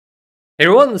Hey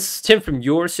everyone, this is Tim from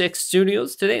Your Six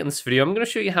Studios. Today in this video, I'm going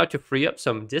to show you how to free up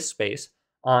some disk space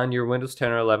on your Windows 10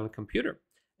 or 11 computer.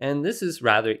 And this is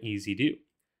rather easy to do.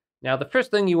 Now, the first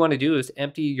thing you want to do is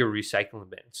empty your recycling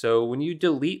bin. So when you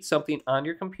delete something on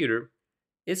your computer,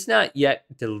 it's not yet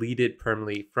deleted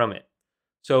permanently from it.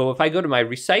 So if I go to my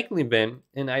recycling bin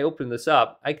and I open this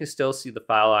up, I can still see the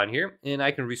file on here and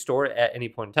I can restore it at any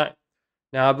point in time.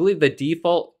 Now, I believe the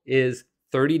default is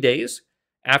 30 days.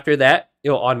 After that,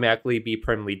 it'll automatically be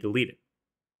permanently deleted.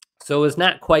 So it's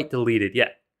not quite deleted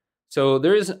yet. So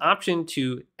there is an option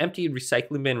to empty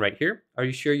recycling bin right here. Are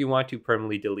you sure you want to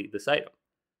permanently delete this item?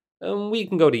 We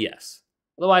can go to yes.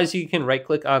 Otherwise, you can right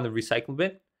click on the recycling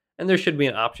bin and there should be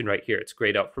an option right here. It's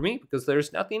grayed out for me because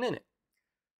there's nothing in it.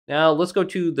 Now let's go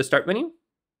to the start menu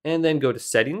and then go to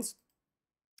settings.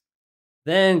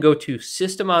 Then go to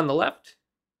system on the left,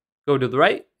 go to the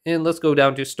right, and let's go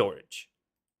down to storage.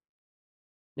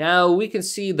 Now we can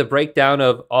see the breakdown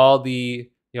of all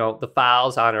the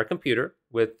files on our computer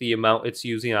with the amount it's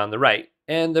using on the right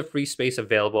and the free space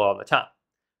available on the top.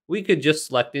 We could just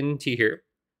select into here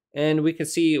and we can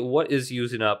see what is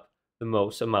using up the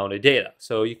most amount of data.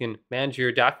 So you can manage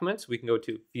your documents. We can go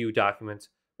to view documents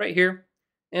right here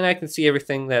and I can see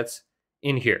everything that's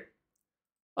in here.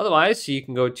 Otherwise, you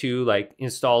can go to like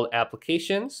installed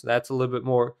applications. That's a little bit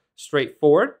more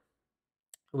straightforward.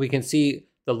 We can see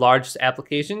the largest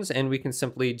applications and we can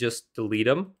simply just delete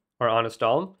them or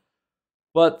uninstall them.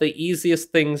 But the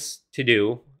easiest things to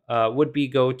do would be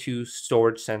go to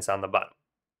storage sense on the bottom.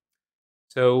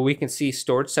 So we can see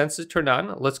storage sense is turned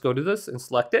on. Let's go to this and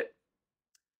select it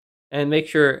and make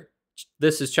sure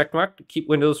this is checked marked to keep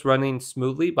Windows running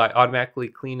smoothly by automatically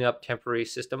cleaning up temporary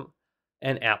system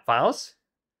and app files.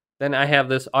 Then I have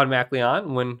this automatically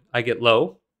on when I get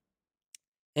low.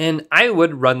 And I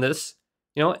would run this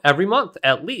every month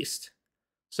at least.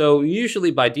 So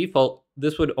usually by default,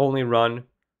 this would only run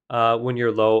when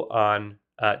you're low on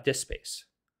disk space.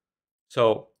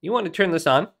 So you want to turn this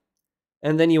on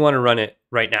and then you want to run it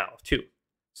right now too. It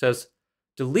says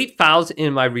delete files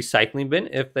in my recycling bin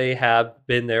if they have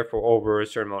been there for over a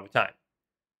certain amount of time.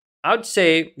 I would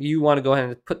say you want to go ahead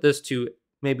and put this to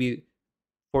maybe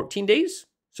 14 days.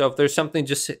 So if there's something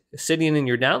just sitting in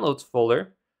your downloads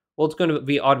folder, well, it's going to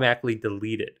be automatically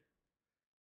deleted.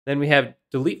 Then we have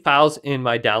delete files in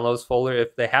my downloads folder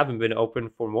if they haven't been open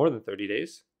for more than 30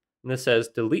 days. And this says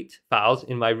delete files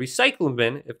in my recycling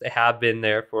bin if they have been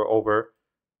there for over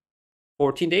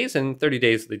 14 days and 30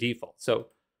 days is the default. So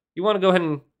you want to go ahead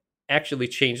and actually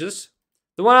change this.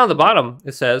 The one on the bottom,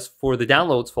 it says for the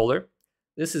downloads folder,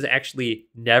 this is actually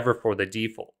never for the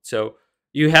default. So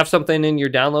you have something in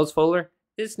your downloads folder,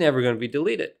 it's never going to be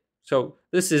deleted. So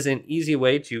this is an easy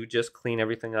way to just clean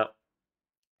everything up.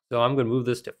 So I'm going to move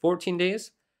this to 14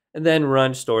 days and then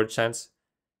run storage sense.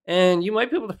 And you might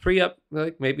be able to free up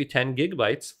like maybe 10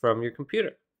 gigabytes from your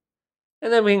computer.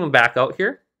 And then we can back out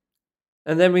here.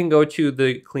 And then we can go to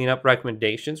the cleanup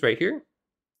recommendations right here.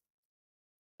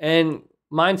 And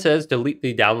mine says delete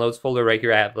the downloads folder right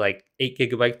here. I have like 8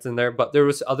 gigabytes in there, but there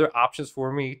was other options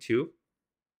for me too.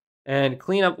 And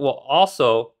cleanup will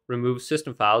also remove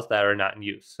system files that are not in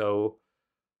use. So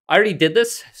I already did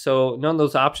this, so none of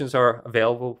those options are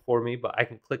available for me, but I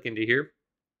can click into here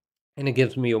and it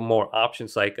gives me more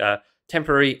options like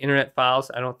temporary internet files.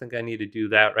 I don't think I need to do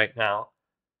that right now,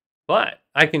 but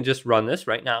I can just run this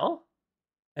right now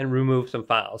and remove some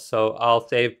files. So I'll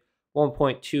save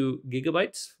 1.2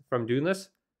 gigabytes from doing this.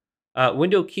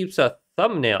 Windows keeps a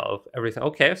thumbnail of everything.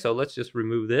 Okay, so let's just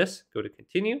remove this, go to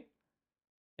continue,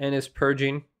 and it's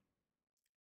purging.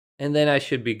 And then I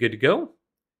should be good to go.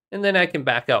 And then I can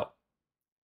back out.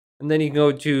 And then you can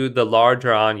go to the large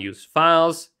or unused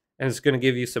files, and it's going to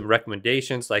give you some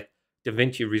recommendations like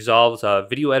DaVinci Resolve's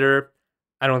video editor.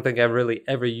 I don't think I've really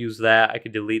ever used that. I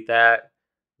could delete that.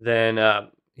 Then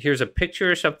here's a picture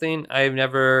or something I've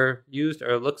never used,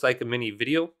 or it looks like a mini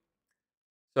video.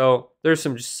 So there's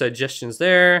some suggestions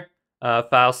there.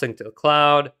 File sync to the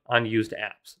cloud, unused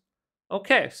apps.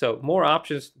 Okay, so more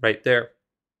options right there.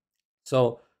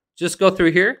 So just go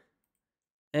through here.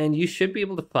 And you should be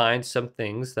able to find some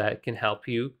things that can help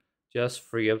you just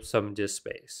free up some disk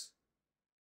space.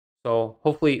 So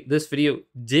hopefully this video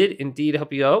did indeed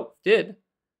help you out. Did.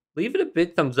 Leave it a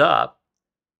big thumbs up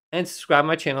and subscribe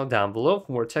my channel down below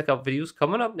for more tech out videos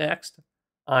coming up next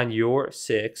on Your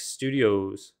Six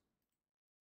Studios.